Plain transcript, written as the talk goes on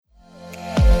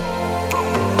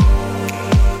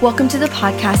Welcome to the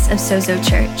podcast of Sozo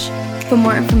Church. For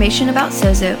more information about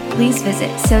Sozo, please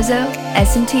visit sozosmtx.com.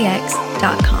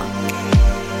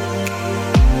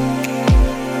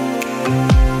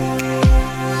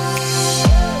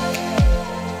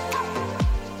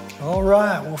 All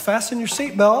right, well, fasten your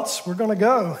seatbelts. We're going to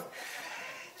go.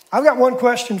 I've got one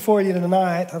question for you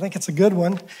tonight. I think it's a good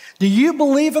one. Do you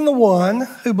believe in the one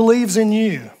who believes in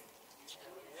you?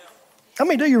 I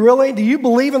mean, do you really? Do you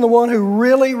believe in the one who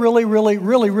really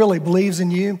believes in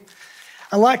you?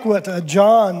 I like what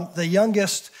John, the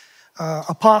youngest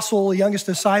apostle, the youngest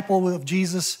disciple of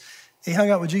Jesus, he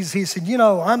hung out with Jesus. He said,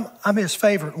 I'm his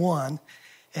favorite one,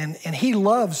 and he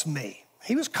loves me.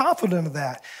 He was confident of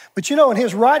that. But in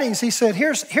his writings, he said,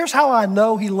 here's how I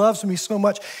know he loves me so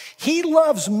much. He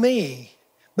loves me.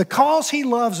 Because he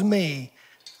loves me,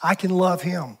 I can love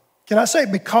him. Can I say,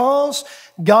 because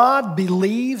God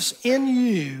believes in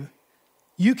you,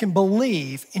 you can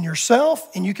believe in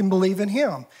yourself and you can believe in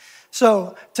him.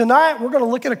 So tonight we're going to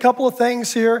look at a couple of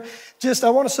things here. I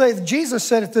want to say that Jesus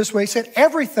said it this way. He said,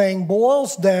 everything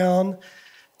boils down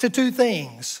to two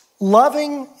things,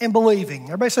 loving and believing.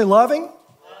 Everybody say loving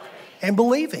and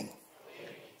believing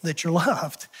that you're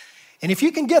loved. And if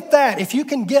you can get that, if you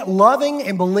can get loving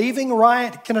and believing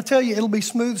right, can I tell you, it'll be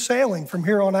smooth sailing from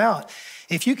here on out.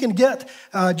 If you can get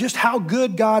just how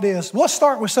good God is. Let's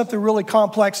start with something really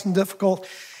complex and difficult.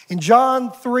 In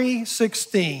John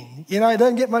 3:16, it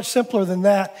doesn't get much simpler than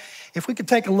that. If we could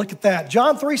take a look at that.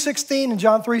 John 3:16 and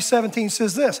John 3:17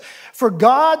 says this, for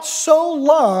God so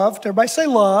loved, everybody say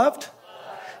loved.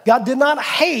 God did not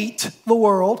hate the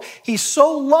world. He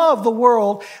so loved the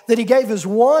world that he gave his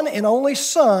one and only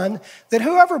Son, that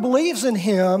whoever believes in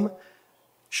him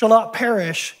shall not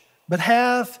perish, but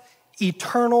have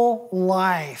eternal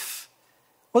life.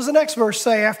 What does the next verse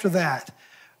say after that?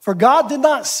 For God did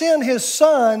not send his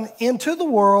Son into the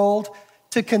world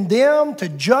to condemn, to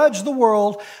judge the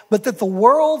world, but that the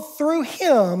world through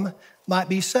him might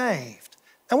be saved.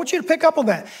 I want you to pick up on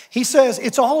that. He says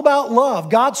it's all about love.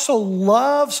 God so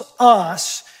loves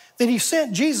us that he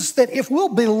sent Jesus, that if we'll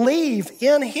believe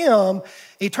in him,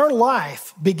 eternal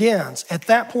life begins at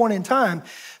that point in time.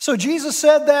 So Jesus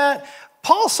said that.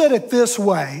 Paul said it this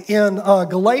way in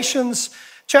Galatians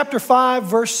chapter 5,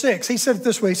 verse 6. He said it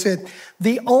this way. He said,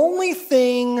 the only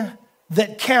thing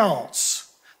that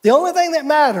counts, the only thing that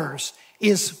matters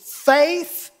is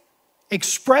faith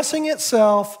expressing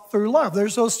itself through love.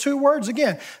 There's those two words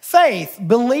again. Faith,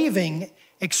 believing,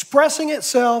 expressing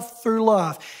itself through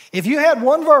love. If you had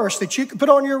one verse that you could put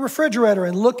on your refrigerator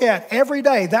and look at every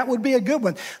day, that would be a good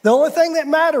one. The only thing that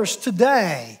matters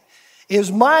today is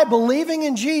my believing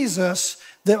in Jesus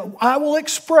that I will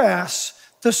express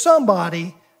to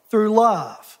somebody through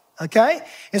love, okay?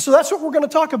 And so that's what we're going to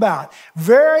talk about.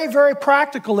 Very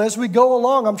practical as we go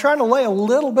along. I'm trying to lay a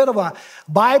little bit of a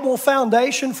Bible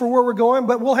foundation for where we're going,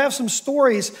 but we'll have some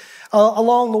stories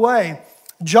along the way.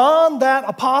 John, that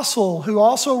apostle who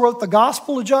also wrote the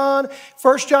Gospel of John,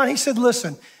 1 John, he said,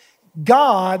 listen,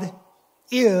 God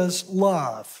is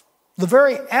love. The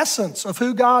very essence of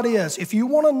who God is. If you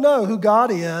want to know who God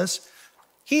is,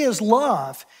 he is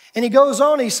love. And he goes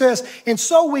on, he says, and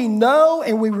so we know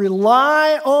and we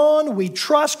rely on, we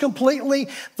trust completely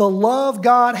the love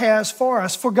God has for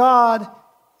us. For God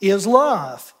is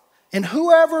love. And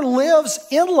whoever lives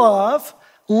in love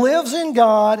lives in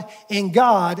God and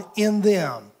God in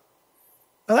them.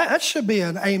 Now that should be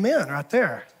an amen right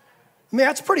there. I mean,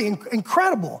 that's pretty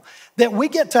incredible that we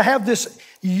get to have this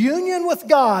union with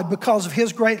God because of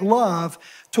his great love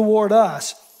toward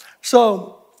us.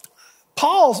 So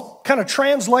Paul kind of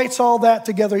translates all that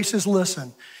together. He says,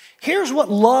 listen, here's what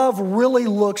love really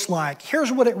looks like.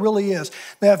 Here's what it really is.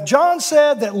 Now, if John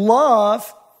said that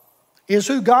love is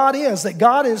who God is, that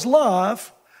God is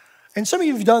love, and some of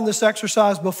you have done this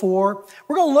exercise before,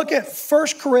 we're going to look at 1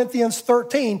 Corinthians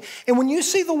 13. And when you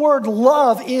see the word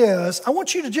love is, I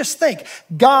want you to just think,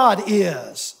 God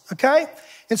is, okay?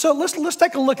 And so let's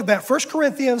take a look at that. 1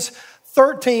 Corinthians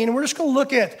 13, and we're just going to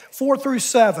look at 4 through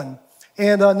 7.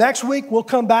 And next week, we'll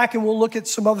come back and we'll look at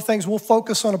some other things. We'll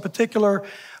focus on a particular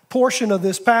portion of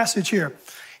this passage here.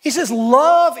 He says,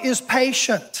 love is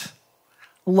patient.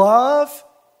 Love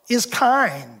is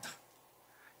kind.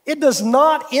 It does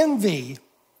not envy.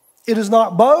 It does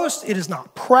not boast. It is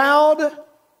not proud.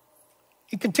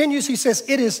 He continues, he says,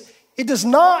 it does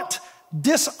not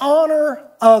dishonor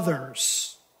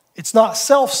others. It's not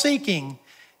self-seeking.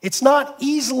 It's not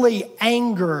easily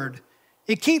angered.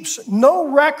 It keeps no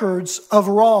records of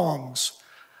wrongs.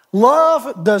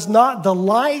 Love does not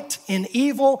delight in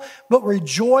evil, but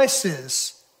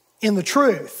rejoices in the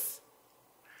truth.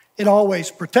 It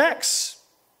always protects.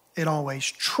 It always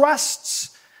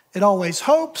trusts. it always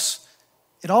hopes,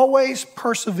 it always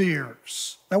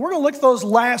perseveres. Now we're going to look at those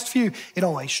last few. It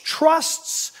always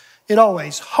trusts, it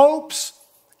always hopes,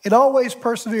 it always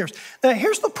perseveres. Now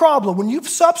here's the problem. When you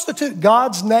substitute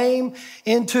God's name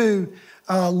into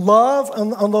love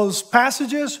on those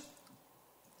passages,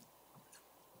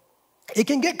 it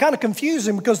can get kind of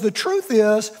confusing because the truth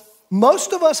is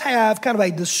most of us have kind of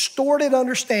a distorted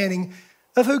understanding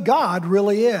of who God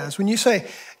really is. When you say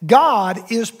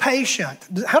God is patient,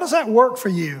 how does that work for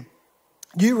you?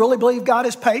 Do you really believe God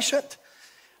is patient?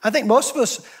 I think most of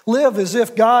us live as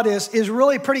if God is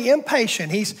really pretty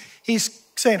impatient. He's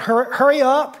saying, hurry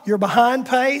up, you're behind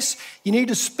pace, you need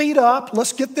to speed up,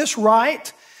 let's get this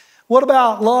right. What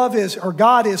about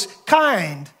God is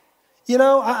kind? You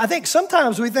know, I think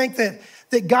sometimes we think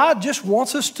that God just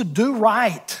wants us to do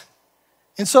right.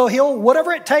 And so he'll,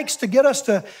 whatever it takes to get us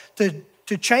to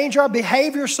change our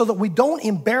behavior so that we don't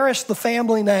embarrass the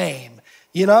family name.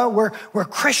 You know, we're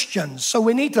Christians, so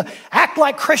we need to act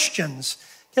like Christians.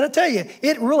 Can I tell you,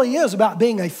 it really is about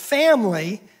being a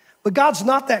family, but God's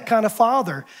not that kind of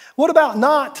father. What about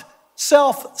not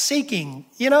self-seeking?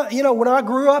 You know, when I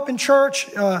grew up in church,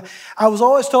 I was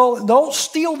always told, don't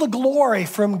steal the glory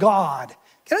from God.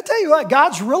 Can I tell you what?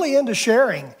 God's really into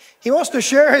sharing. He wants to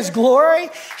share his glory.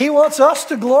 He wants us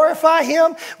to glorify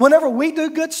him. Whenever we do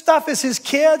good stuff as his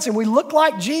kids and we look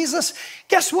like Jesus,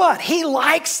 guess what? He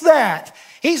likes that.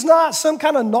 He's not some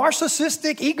kind of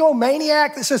narcissistic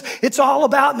egomaniac that says, it's all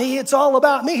about me, it's all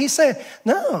about me. He's saying,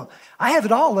 no, I have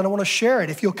it all and I want to share it.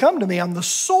 If you'll come to me, I'm the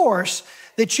source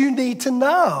that you need to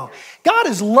know. God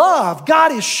is love.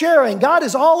 God is sharing. God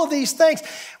is all of these things.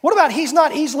 What about he's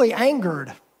not easily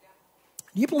angered?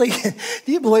 Do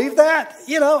you believe that?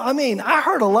 You know, I mean, I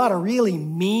heard a lot of really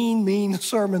mean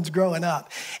sermons growing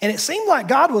up. And it seemed like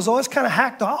God was always kind of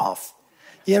hacked off.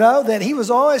 You know, that he was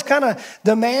always kind of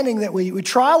demanding that we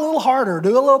try a little harder,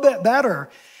 do a little bit better.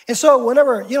 And so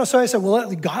whenever, you know, somebody said,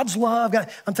 well, God's love,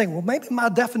 I'm thinking, well, maybe my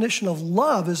definition of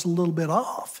love is a little bit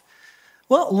off.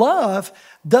 Well, love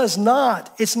it's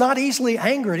not easily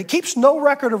angered. It keeps no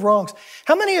record of wrongs.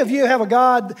 How many of you have a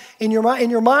God in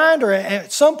your mind, or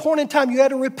at some point in time you had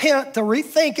to repent, to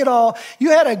rethink it all?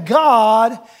 You had a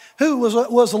God who was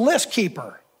a list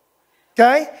keeper.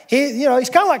 Okay? He's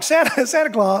kind of like Santa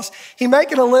Claus. He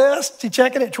making a list, he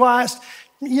checking it twice.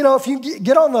 You know, if you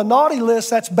get on the naughty list,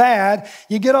 that's bad.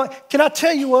 Can I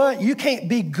tell you what? You can't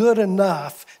be good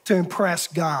enough to impress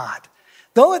God.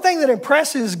 The only thing that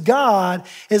impresses God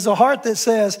is a heart that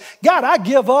says, God, I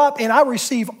give up and I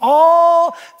receive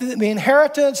all the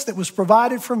inheritance that was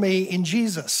provided for me in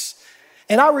Jesus.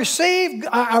 And I receive,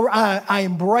 I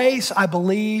embrace, I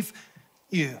believe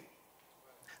you.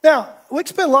 Now, we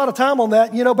can spend a lot of time on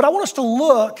that, you know, but I want us to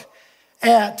look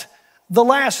at the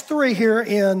last three here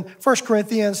in 1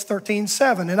 Corinthians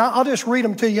 13:7. And I'll just read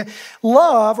them to you.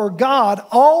 Love, or God,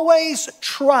 always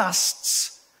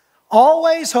trusts,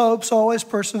 always hopes, always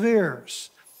perseveres.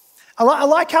 I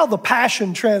like how the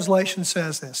Passion Translation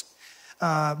says this.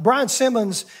 Brian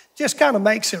Simmons just kind of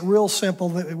makes it real simple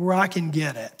where I can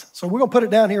get it. So we're going to put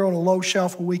it down here on a low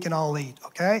shelf where we can all eat,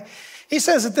 okay? He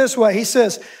says it this way. He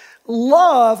says,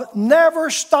 love never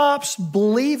stops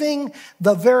believing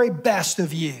the very best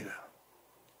of you.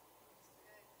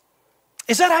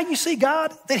 Is that how you see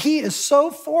God? That he is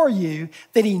so for you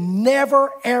that he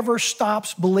never, ever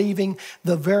stops believing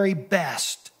the very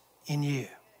best in you.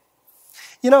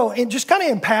 You know, and just kind of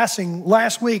in passing,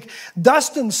 last week,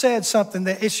 Dustin said something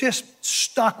that it's just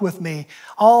stuck with me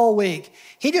all week.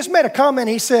 He just made a comment.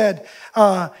 He said,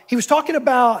 he was talking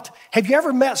about, have you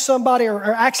ever met somebody,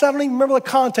 or actually I don't even remember the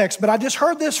context, but I just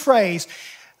heard this phrase,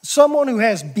 someone who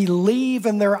has believe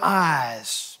in their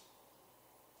eyes.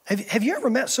 Have you ever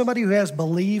met somebody who has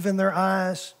believe in their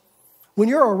eyes? When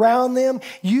you're around them,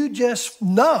 you just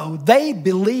know they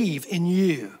believe in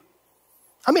you.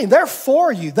 I mean, they're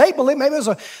for you. They believe. Maybe it was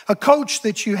a coach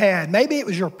that you had. Maybe it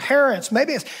was your parents.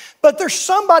 But there's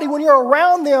somebody, when you're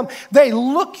around them, they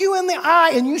look you in the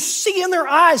eye and you see in their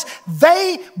eyes,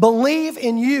 they believe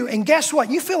in you. And guess what?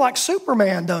 You feel like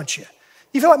Superman, don't you?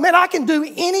 You feel like, man, I can do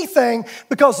anything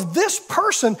because this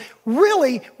person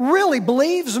really, really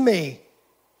believes me.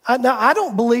 Now, I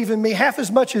don't believe in me half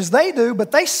as much as they do,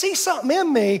 but they see something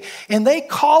in me and they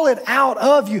call it out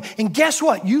of you. And guess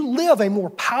what? You live a more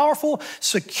powerful,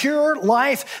 secure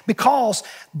life because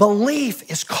belief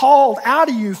is called out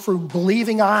of you through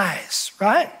believing eyes,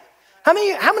 right? How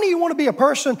many of you want to be a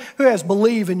person who has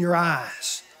believe in your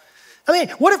eyes? I mean,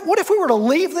 what if we were to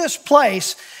leave this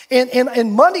place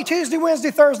and Monday, Tuesday,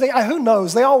 Wednesday, Thursday, who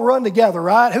knows? They all run together,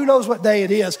 right? Who knows what day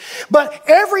it is? But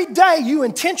every day you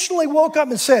intentionally woke up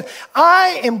and said,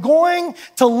 I am going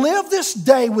to live this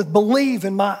day with believe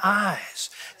in my eyes.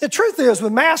 The truth is,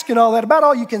 with mask and all that, about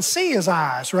all you can see is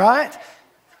eyes, right?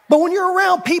 But when you're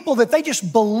around people that they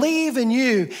just believe in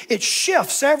you, it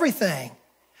shifts everything.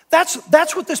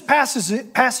 That's what this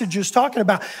passage is talking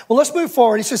about. Well, let's move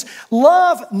forward. He says,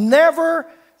 love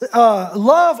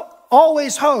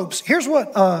always hopes. Here's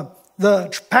what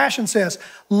the Passion says.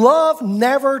 Love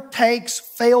never takes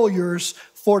failures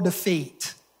for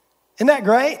defeat. Isn't that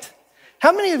great?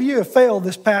 How many of you have failed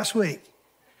this past week?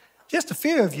 Just a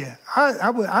few of you.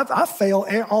 I fail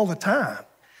all the time.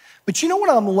 But you know what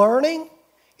I'm learning?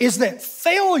 Is that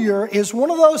failure is one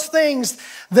of those things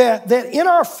that in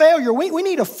our failure, we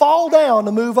need to fall down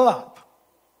to move up.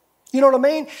 You know what I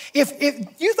mean?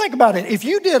 If you think about it, if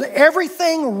you did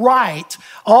everything right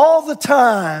all the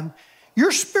time,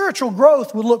 your spiritual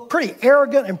growth would look pretty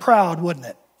arrogant and proud, wouldn't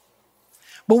it?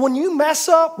 But when you mess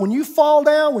up, when you fall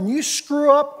down, when you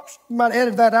screw up, you might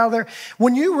edit that out of there,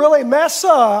 when you really mess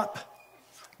up,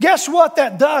 guess what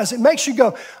that does? It makes you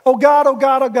go, oh God, oh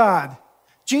God, oh God.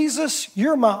 Jesus,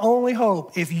 you're my only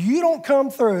hope. If you don't come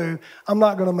through, I'm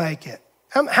not going to make it.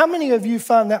 How many of you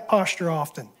find that posture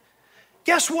often?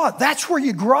 Guess what? That's where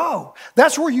you grow.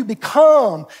 That's where you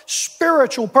become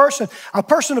spiritual person, a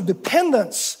person of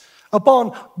dependence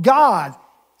upon God.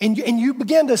 And you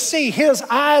begin to see his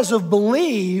eyes of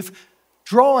belief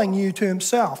drawing you to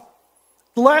himself.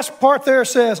 The last part there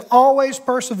says, always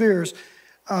perseveres.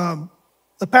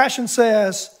 The Passion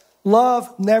says,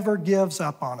 love never gives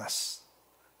up on us.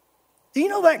 Do you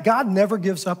know that God never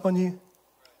gives up on you?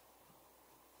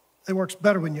 It works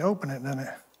better when you open it, doesn't it?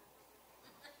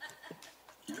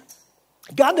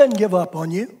 God doesn't give up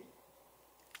on you.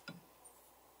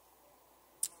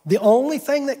 The only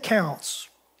thing that counts,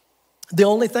 the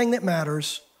only thing that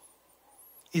matters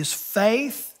is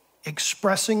faith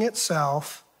expressing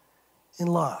itself in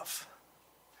love.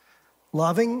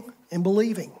 Loving and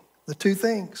believing, the two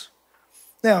things.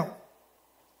 Now,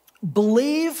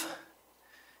 believe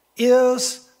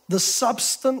is the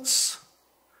substance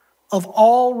of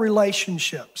all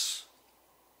relationships.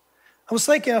 I was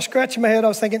thinking, I was scratching my head, I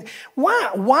was thinking,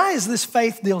 why is this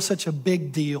faith deal such a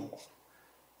big deal?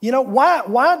 You know,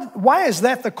 why is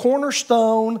that the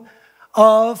cornerstone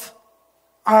of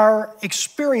our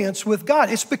experience with God?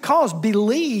 It's because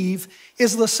believe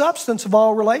is the substance of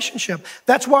all relationship.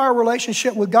 That's why our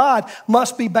relationship with God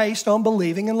must be based on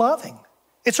believing and loving.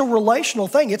 It's a relational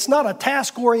thing. It's not a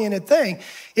task-oriented thing.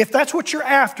 If that's what you're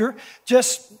after,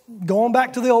 just going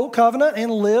back to the old covenant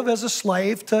and live as a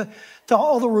slave to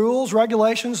all the rules,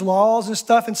 regulations, laws, and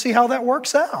stuff and see how that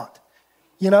works out.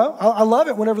 You know, I love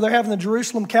it whenever they're having the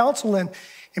Jerusalem Council and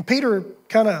Peter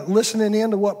kind of listening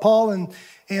in to what Paul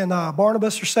and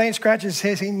Barnabas are saying, scratches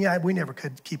his head, yeah, we never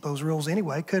could keep those rules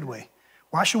anyway, could we?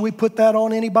 Why should we put that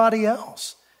on anybody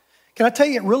else? Can I tell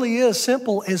you, it really is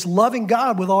simple as loving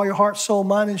God with all your heart, soul,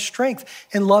 mind, and strength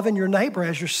and loving your neighbor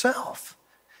as yourself.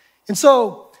 And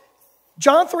so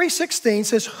John 3:16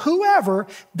 says, whoever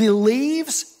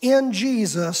believes in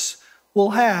Jesus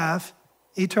will have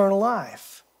eternal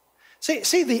life.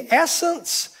 See, in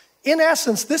essence,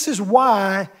 this is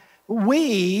why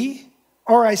we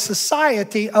are a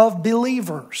society of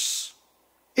believers.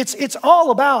 It's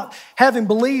all about having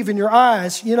believe in your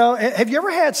eyes. You know, have you ever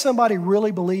had somebody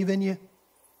really believe in you?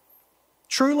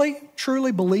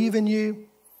 Truly believe in you?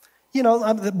 You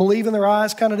know, believe in their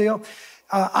eyes kind of deal.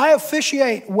 I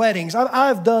officiate weddings.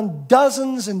 I've done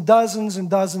dozens and dozens and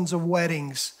dozens of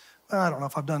weddings. I don't know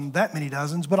if I've done that many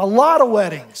dozens, but a lot of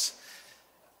weddings.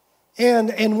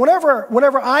 And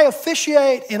whenever I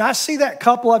officiate and I see that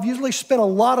couple, I've usually spent a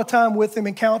lot of time with them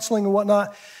in counseling and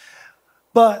whatnot.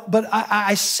 But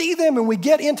I see them and we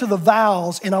get into the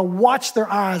vows and I watch their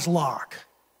eyes lock.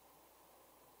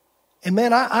 And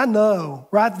man, I know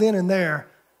right then and there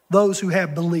those who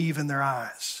have believe in their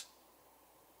eyes.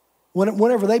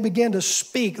 Whenever they begin to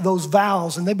speak those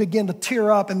vows and they begin to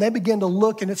tear up and they begin to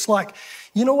look and it's like,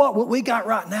 you know what we got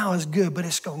right now is good, but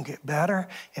it's going to get better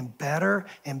and better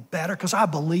and better because I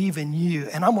believe in you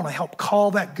and I'm going to help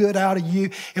call that good out of you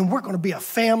and we're going to be a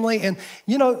family. And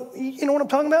you know what I'm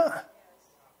talking about?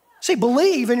 See,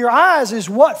 believe in your eyes is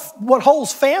what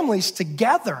holds families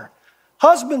together.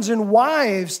 Husbands and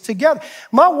wives together.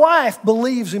 My wife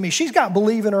believes in me. She's got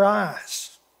believe in her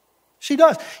eyes. She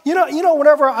does.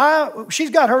 Whenever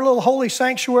she's got her little holy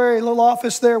sanctuary, little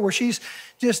office there where she's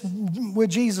just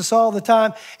with Jesus all the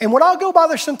time. And when I'll go by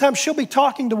there sometimes, she'll be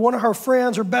talking to one of her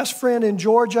friends, her best friend in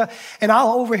Georgia, and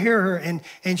I'll overhear her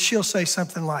and she'll say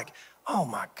something like, oh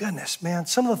my goodness, man,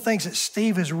 some of the things that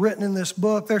Steve has written in this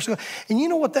book. And you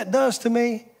know what that does to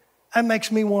me? That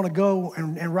makes me want to go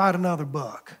and write another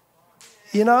book.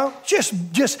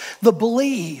 Just the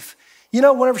belief.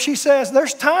 Whenever she says,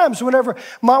 there's times whenever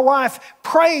my wife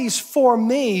prays for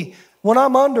me when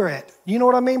I'm under it. You know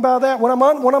what I mean by that? When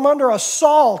I'm under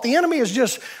assault, the enemy is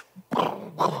just, with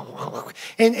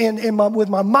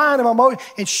my mind and my emotion,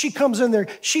 and she comes in there,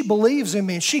 she believes in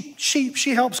me, and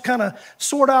she helps kind of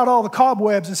sort out all the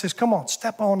cobwebs and says, come on,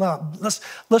 step on up.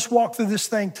 Let's walk through this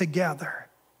thing together.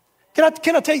 Can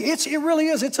I tell you, it really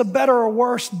is. It's a better or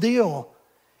worse deal.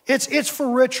 It's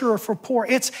for richer or for poor.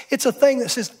 It's a thing that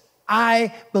says,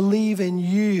 I believe in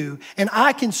you, and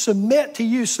I can submit to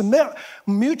you, submit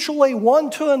mutually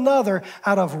one to another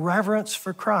out of reverence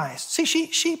for Christ. See,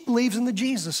 she believes in the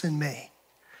Jesus in me.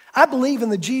 I believe in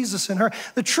the Jesus in her.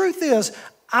 The truth is,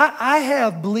 I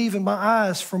have belief in my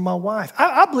eyes for my wife.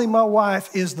 I believe my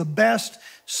wife is the best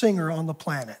singer on the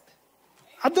planet.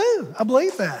 I do. I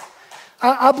believe that.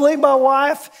 I believe my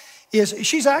wife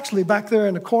she's actually back there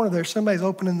in the corner there. Somebody's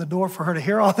opening the door for her to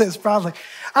hear all this probably.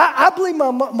 I believe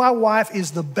my wife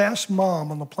is the best mom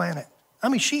on the planet. I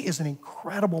mean, she is an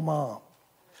incredible mom.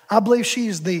 I believe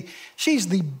she's the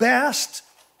best,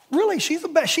 really, she's the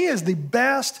best. She is the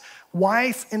best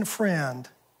wife and friend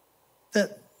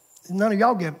that none of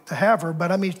y'all get to have her,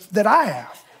 but I mean, that I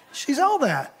have. She's all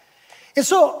that. And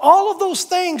so all of those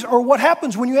things are what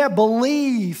happens when you have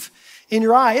belief in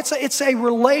your eye. It's a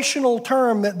relational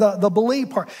term, the believe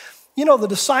part. The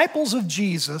disciples of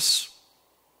Jesus,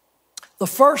 the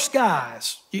first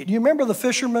guys, you remember the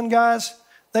fishermen guys?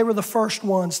 They were the first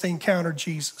ones to encounter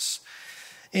Jesus.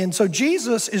 And so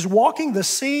Jesus is walking the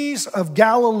seas of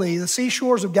Galilee, the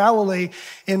seashores of Galilee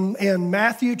in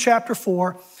Matthew chapter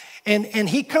 4. And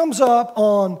he comes up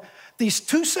on these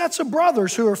two sets of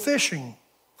brothers who are fishing.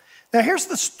 Now here's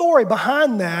the story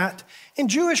behind that. In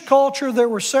Jewish culture, there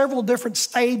were several different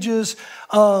stages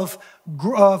of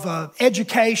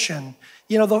education.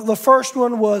 The first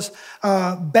one was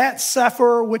Bet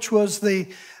Sefer, which was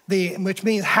which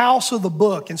means house of the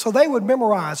book, and so they would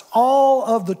memorize all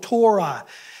of the Torah,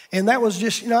 and that was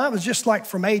just like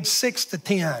from age 6 to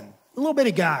 10. Little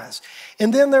bitty guys.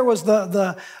 And then there was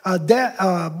the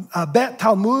Bet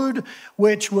Talmud,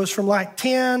 which was from like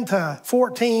 10 to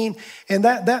 14, and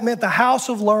that meant the house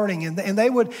of learning. And they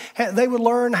would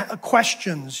learn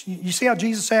questions. You see how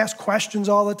Jesus asked questions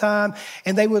all the time,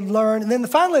 and they would learn. And then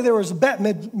finally there was the Bet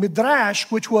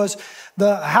Midrash, which was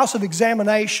the house of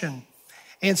examination.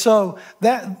 And so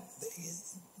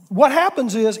what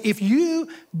happens is if you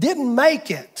didn't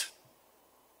make it,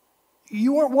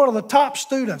 you weren't one of the top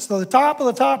students, the top of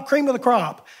the top, cream of the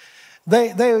crop,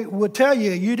 they would tell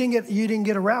you you didn't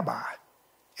get a rabbi.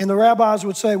 And the rabbis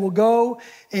would say, well, go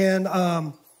and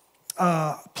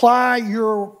ply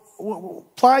your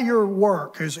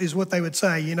work is what they would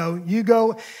say. You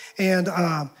go and,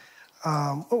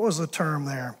 what was the term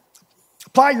there?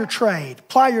 Ply your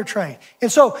trade. And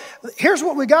so here's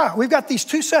what we got. We've got these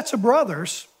two sets of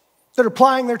brothers that are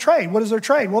plying their trade. What is their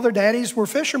trade? Well, their daddies were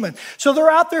fishermen. So they're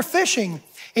out there fishing,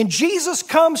 and Jesus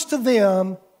comes to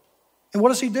them, and what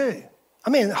does he do? I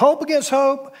mean, hope against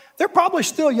hope. They're probably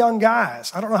still young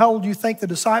guys. I don't know how old you think the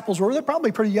disciples were. They're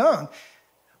probably pretty young.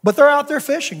 But they're out there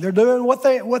fishing. They're doing what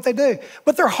they do.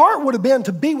 But their heart would have been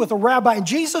to be with a rabbi, and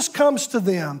Jesus comes to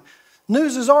them.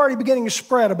 News is already beginning to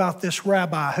spread about this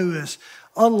rabbi who is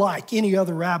unlike any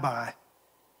other rabbi.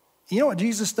 You know what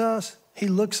Jesus does? He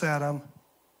looks at them.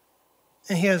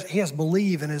 And he has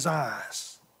belief in his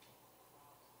eyes.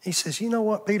 He says, you know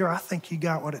what, Peter, I think you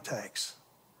got what it takes.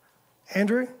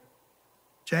 Andrew,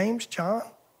 James, John,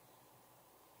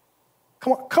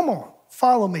 come on,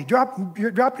 follow me.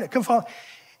 Come follow.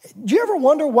 Do you ever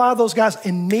wonder why those guys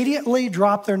immediately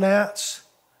dropped their nets,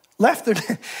 left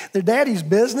their daddy's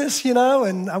business,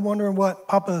 and I'm wondering what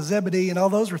Papa Zebedee and all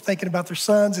those were thinking about their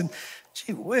sons, and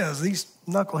gee whiz, these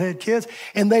knucklehead kids.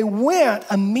 And they went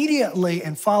immediately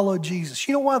and followed Jesus.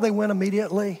 You know why they went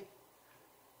immediately?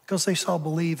 Because they saw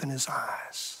belief in his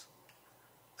eyes.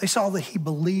 They saw that he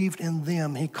believed in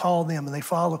them. He called them and they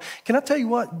followed. Can I tell you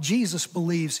what? Jesus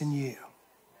believes in you.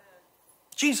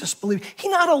 Jesus believes. He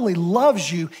not only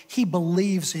loves you, he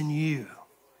believes in you.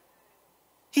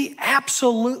 He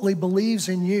absolutely believes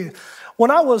in you.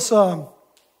 When I was in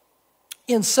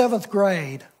 7th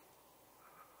grade,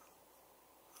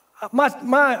 I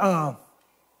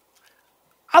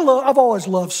I've always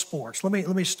loved sports. Let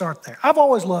me start there. I've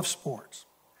always loved sports.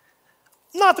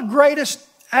 Not the greatest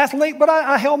athlete, but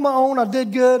I held my own. I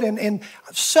did good in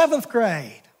 7th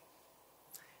grade.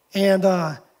 And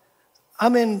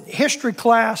I'm in history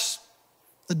class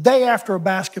the day after a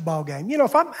basketball game. You know,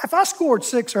 if I scored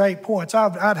 6 or 8 points,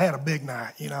 I'd had a big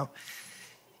night, you know.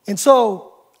 And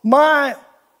so my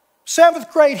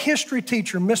 7th grade history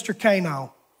teacher, Mr.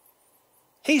 Kano,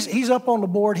 he's up on the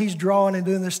board, he's drawing and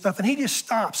doing this stuff, and he just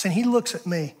stops and he looks at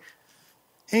me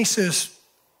and he says,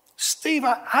 Steve,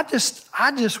 I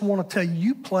just want to tell you,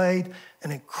 you played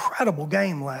an incredible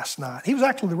game last night. He was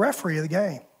actually the referee of the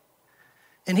game.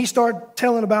 And he started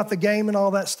telling about the game and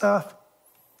all that stuff.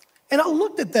 And I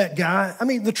looked at that guy. I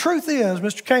mean, the truth is,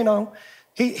 Mr. Kano,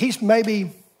 he's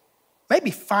maybe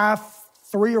 5'3"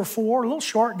 or 4", a little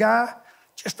short guy,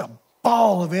 just a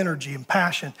ball of energy and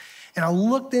passion. And I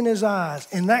looked in his eyes,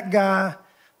 and that guy,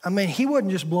 I mean, he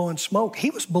wasn't just blowing smoke. He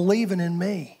was believing in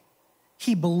me.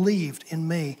 He believed in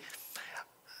me.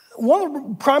 One of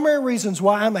the primary reasons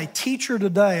why I'm a teacher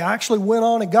today, I actually went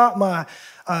on and got my,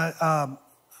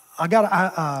 I got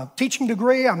a teaching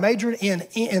degree. I majored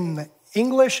in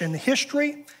English and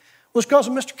history, was because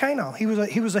of Mr. Kano. He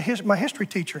was my history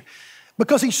teacher.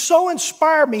 Because he so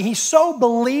inspired me, he so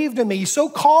believed in me, he so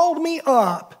called me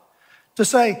up to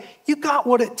say, you got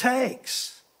what it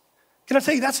takes. Can I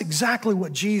tell you, that's exactly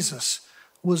what Jesus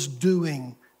was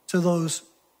doing to those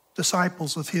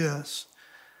disciples of his.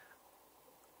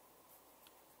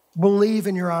 Believe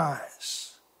in your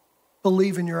eyes.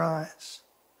 Believe in your eyes.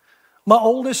 My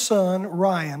oldest son,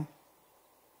 Ryan,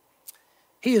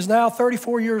 he is now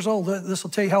 34 years old. This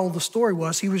will tell you how old the story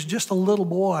was. He was just a little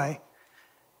boy.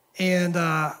 And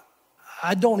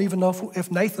I don't even know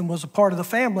if Nathan was a part of the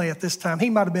family at this time. He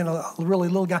might have been a really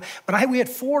little guy. But we had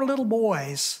 4 little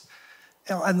boys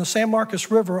in the San Marcos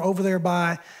River over there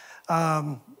by,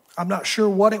 I'm not sure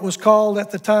what it was called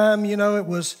at the time. You know, it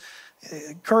was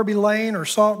Kirby Lane or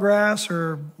Saltgrass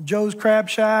or Joe's Crab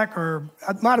Shack, or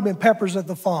it might have been Peppers at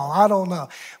the Fall. I don't know.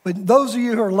 But those of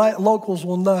you who are locals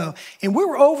will know. And we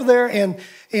were over there, and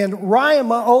Ryan,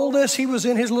 my oldest, he was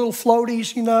in his little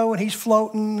floaties, you know, and he's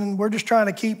floating, and we're just trying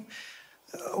to keep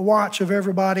watch of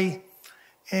everybody.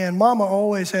 And Mama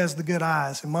always has the good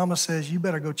eyes, and Mama says, you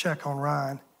better go check on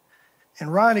Ryan.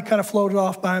 And Ryan, he kind of floated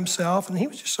off by himself, and he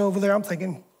was just over there. I'm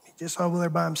thinking, he's just over there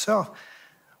by himself.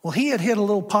 Well, he had hit a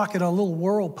little pocket, a little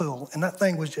whirlpool, and that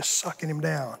thing was just sucking him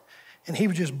down. And he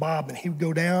was just bobbing. He would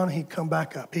go down, he'd come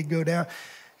back up. He'd go down.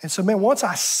 And so, man, once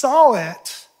I saw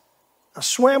it, I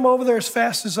swam over there as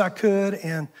fast as I could,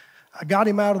 and I got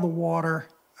him out of the water.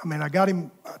 I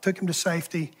took him to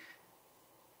safety.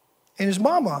 And his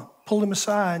mama pulled him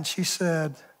aside, and she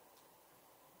said,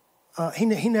 he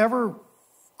never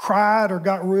cried or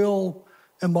got real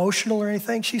emotional or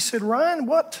anything. She said, Ryan,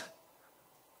 what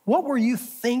were you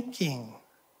thinking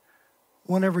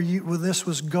when this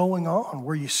was going on?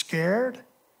 Were you scared?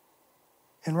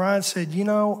 And Ryan said, you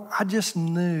know, I just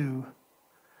knew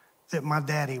that my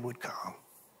daddy would come.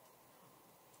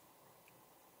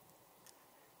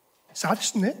 So I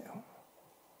just knew.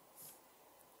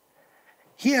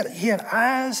 He had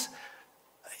eyes,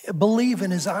 believe in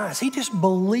his eyes. He just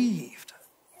believed.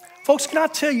 Folks, can I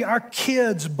tell you, our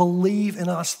kids believe in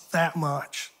us that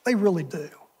much. They really do.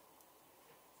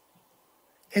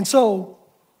 And so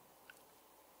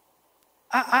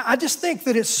I just think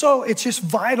that it's just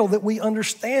vital that we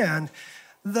understand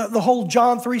the whole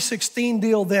John 3:16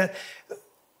 deal, that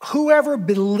whoever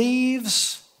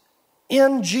believes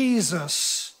in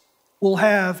Jesus will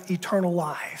have eternal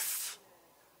life.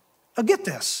 Now get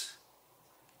this.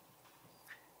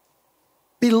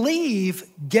 Believe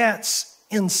gets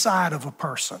inside of a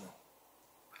person.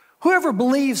 Whoever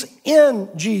believes in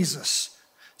Jesus.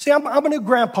 See, I'm a new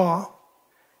grandpa.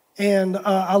 And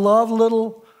I love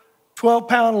little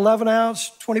 12-pound,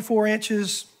 11-ounce, 24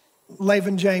 inches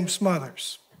Laven James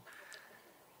Smothers.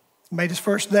 Made his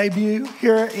first debut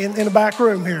here in the back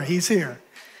room here. He's here.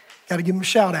 Got to give him a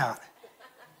shout out.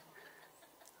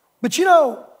 But you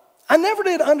know, I never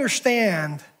did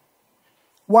understand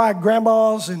why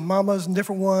grandmas and mamas and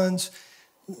different ones,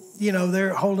 you know,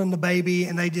 they're holding the baby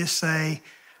and they just say,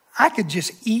 I could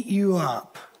just eat you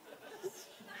up.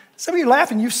 Some of you are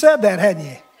laughing. You've said that, hadn't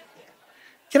you?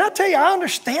 Can I tell you, I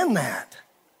understand that.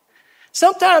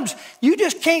 Sometimes you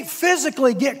just can't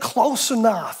physically get close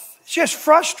enough. It's just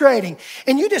frustrating.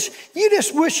 And you just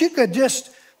wish you could just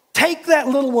take that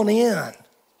little one in.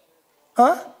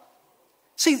 Huh?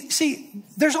 See,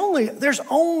 there's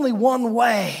only one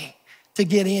way to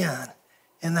get in,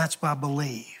 and that's by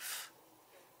belief.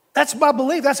 That's by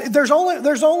belief. There's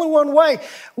only one way.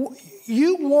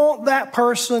 You want that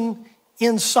person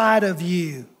inside of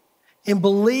you. And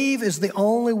believe is the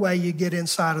only way you get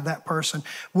inside of that person.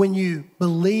 When you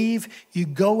believe, you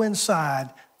go inside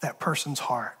that person's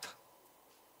heart.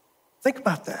 Think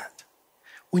about that.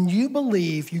 When you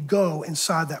believe, you go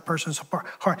inside that person's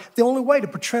heart. The only way to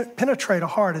penetrate a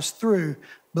heart is through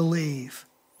believe.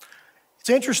 It's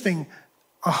interesting,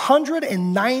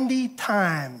 190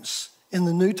 times in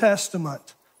the New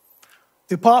Testament,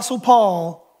 the Apostle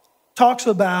Paul talks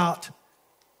about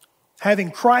having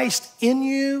Christ in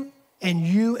you and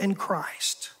you in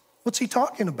Christ. What's he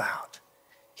talking about?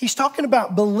 He's talking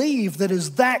about belief that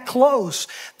is that close,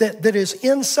 that is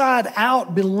inside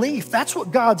out belief. That's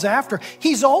what God's after.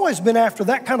 He's always been after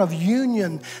that kind of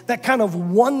union, that kind of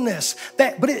oneness.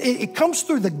 But it comes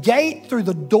through the gate, through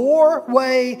the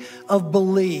doorway of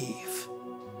belief.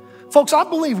 Folks, I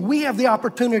believe we have the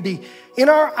opportunity in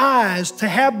our eyes to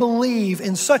have believe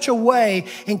in such a way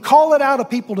and call it out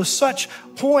of people to such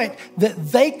point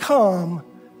that they come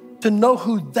to know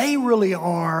who they really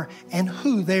are and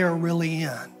who they are really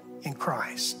in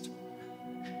Christ.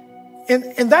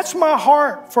 And that's my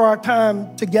heart for our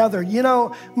time together. You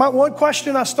know, my one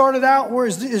question I started out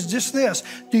with is just this.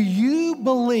 Do you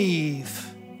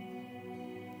believe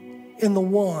in the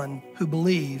one who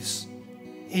believes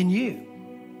in you?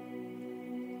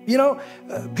 You know,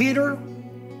 Peter,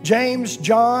 James,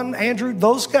 John, Andrew,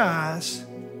 those guys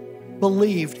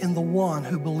believed in the one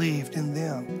who believed in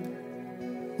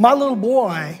them. My little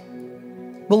boy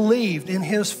believed in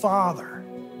his father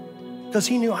because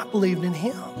he knew I believed in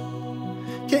him.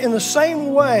 In the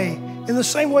same way,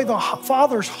 the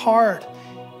Father's heart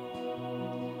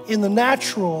in the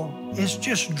natural is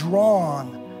just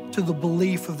drawn to the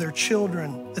belief of their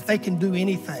children that they can do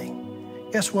anything.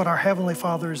 Guess what? Our Heavenly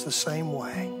Father is the same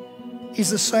way. He's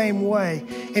the same way.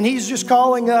 And He's just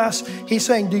calling us. He's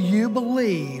saying, do you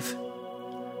believe?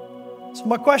 So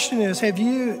my question is, have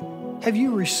you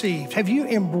received? Have you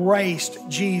embraced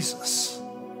Jesus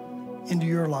into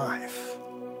your life?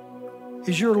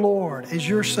 As your Lord, as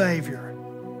your Savior?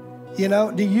 You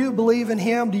know, do you believe in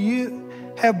Him? Do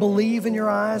you have believe in your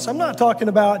eyes? I'm not talking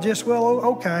about just, well,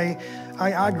 okay,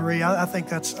 I agree. I think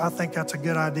that's a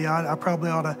good idea. I probably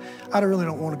ought to. I really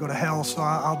don't want to go to hell, so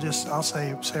I'll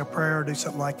say a prayer or do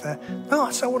something like that. No,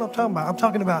 that's not what I'm talking about. I'm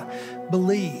talking about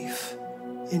believe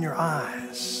in your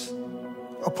eyes.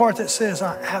 A part that says,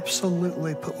 I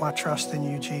absolutely put my trust in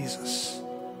you, Jesus.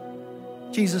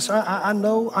 Jesus, I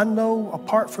know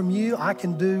apart from you, I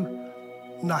can do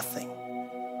nothing.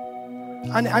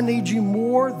 I need you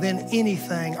more than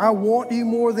anything. I want you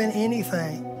more than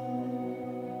anything.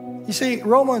 You see,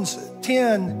 Romans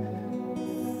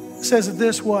 10 says it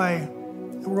this way.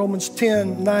 Romans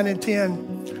 10, 9 and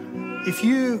 10. If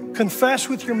you confess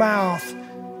with your mouth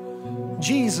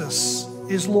Jesus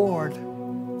is Lord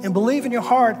and believe in your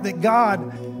heart that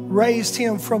God raised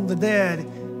him from the dead,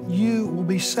 you will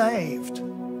be saved.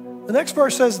 The next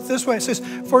verse says it this way. It says,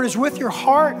 for it is with your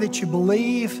heart that you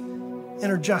believe and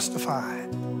are justified.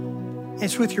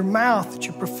 It's with your mouth that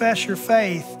you profess your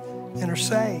faith and are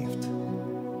saved.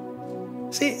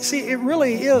 See, it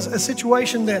really is a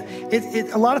situation that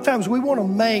a lot of times we want to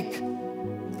make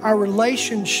our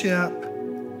relationship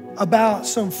about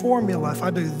some formula. If I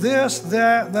do this,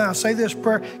 that, then I say this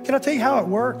prayer. Can I tell you how it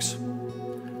works?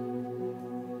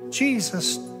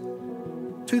 Jesus,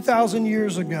 2,000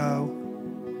 years ago,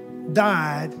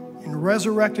 died and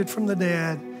resurrected from the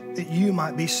dead that you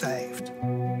might be saved.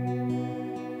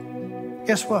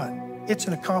 Guess what? It's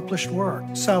an accomplished work.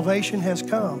 Salvation has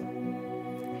come.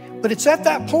 But it's at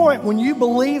that point when you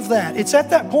believe that. It's at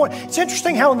that point. It's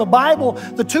interesting how in the Bible,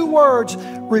 the two words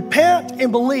repent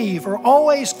and believe are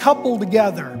always coupled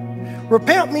together.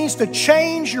 Repent means to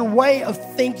change your way of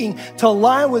thinking to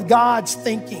align with God's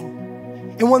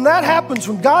thinking. And when that happens,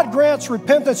 when God grants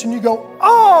repentance and you go,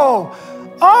 oh,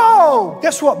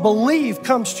 guess what? Believe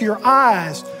comes to your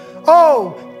eyes.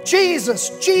 Oh,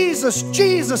 Jesus, Jesus,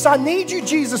 Jesus. I need you,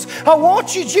 Jesus. I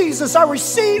want you, Jesus. I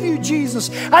receive you, Jesus.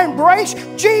 I embrace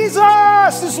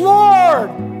Jesus is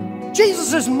Lord.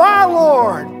 Jesus is my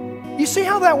Lord. You see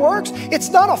how that works? It's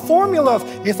not a formula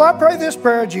of if I pray this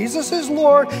prayer, Jesus is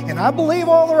Lord, and I believe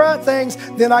all the right things,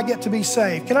 then I get to be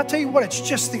saved. Can I tell you what? It's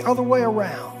just the other way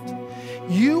around.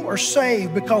 You are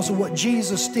saved because of what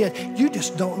Jesus did. You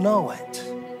just don't know it.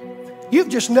 You've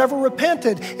just never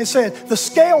repented and said, the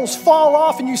scales fall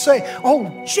off and you say,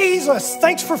 oh, Jesus,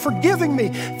 thanks for forgiving me.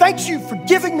 Thanks you for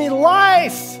giving me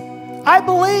life. I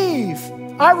believe,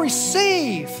 I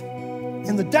receive.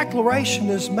 And the declaration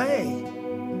is made.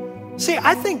 See,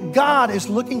 I think God is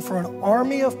looking for an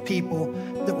army of people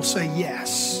that will say,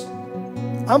 yes,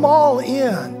 I'm all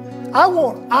in. I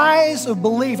want eyes of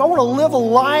belief. I want to live a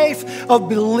life of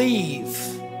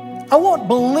belief. I want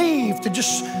belief to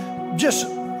just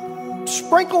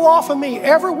sprinkle off of me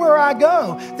everywhere I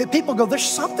go. That people go, there's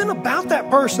something about that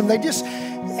person. They just,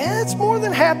 it's more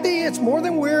than happy. It's more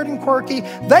than weird and quirky.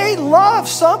 They love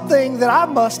something that I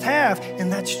must have,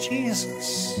 and that's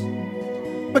Jesus.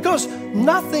 Because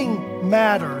nothing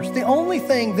matters. The only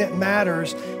thing that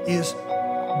matters is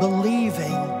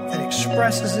believing that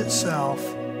expresses itself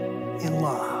in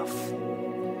love.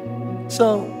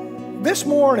 So this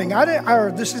morning,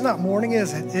 this is not morning,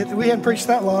 is it? We hadn't preached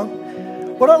that long.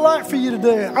 What I'd like for you to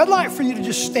do, I'd like for you to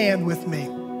just stand with me.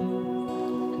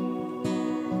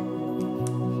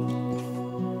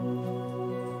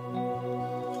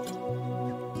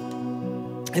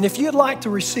 And if you'd like to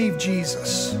receive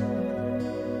Jesus,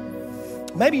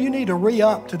 maybe you need to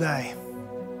re-up today.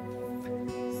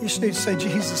 You just need to say,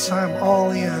 Jesus, I'm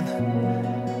all in.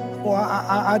 Well,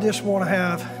 I just want to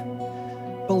have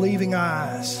believing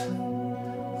eyes.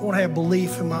 I want to have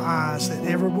belief in my eyes. That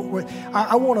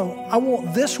I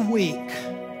want this week,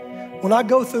 when I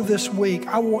go through this week,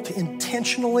 I want to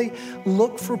intentionally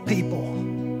look for people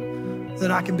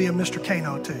that I can be a Mr.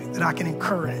 Kano to, that I can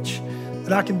encourage,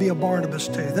 that I can be a Barnabas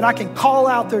to, that I can call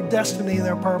out their destiny and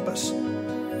their purpose.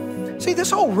 See,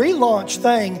 this whole relaunch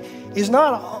thing is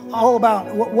not all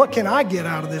about what can I get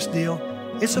out of this deal.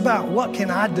 It's about what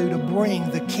can I do to bring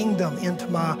the kingdom into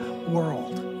my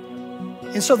world.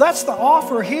 And so that's the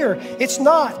offer here. It's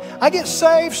not, I get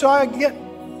saved so I get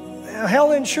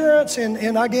hell insurance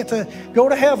and I get to go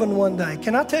to heaven one day.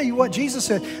 Can I tell you what Jesus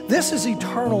said? This is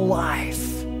eternal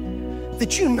life.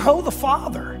 That you know the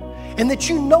Father and that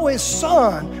you know His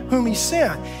Son whom He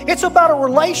sent. It's about a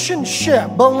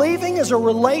relationship. Believing is a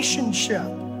relationship.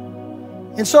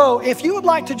 And so if you would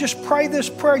like to just pray this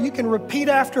prayer, you can repeat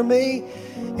after me.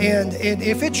 And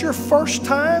if it's your first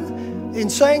time in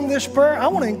saying this prayer, I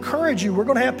want to encourage you. We're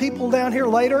going to have people down here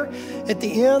later at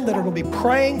the end that are going to be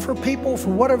praying for people for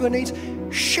whatever their needs.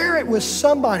 Share it with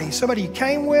somebody you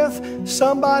came with,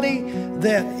 somebody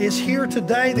that is here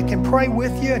today that can pray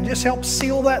with you and just help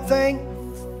seal that thing.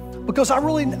 Because I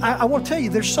want to tell you,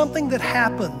 there's something that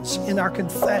happens in our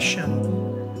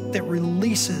confession that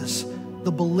releases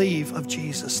the belief of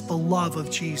Jesus, the love of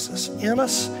Jesus in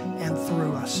us and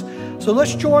through us. So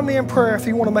let's join me in prayer if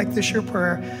you want to make this your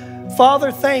prayer.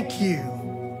 Father, thank you.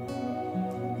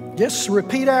 Just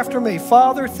repeat after me.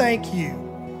 Father, thank you.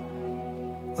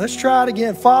 Let's try it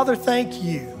again. Father, thank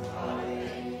you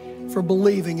for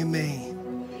believing in me.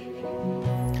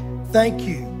 Thank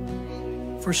you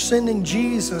for sending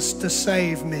Jesus to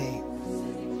save me,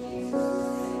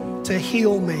 to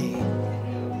heal me,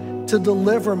 to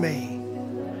deliver me,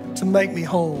 to make me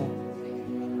whole.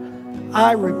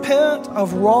 I repent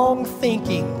of wrong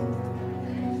thinking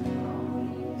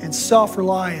and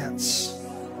self-reliance,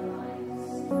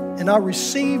 and I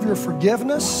receive your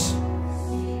forgiveness,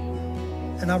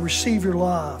 and I receive your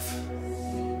love.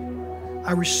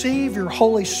 I receive your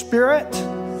Holy Spirit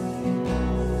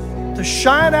to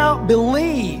shine out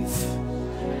believe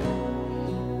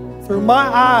through my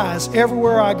eyes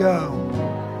everywhere I go.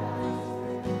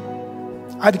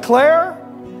 I declare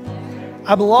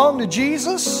I belong to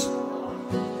Jesus,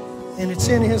 and it's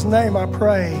in His name I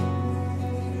pray.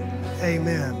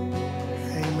 Amen.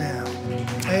 Amen.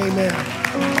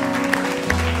 Amen.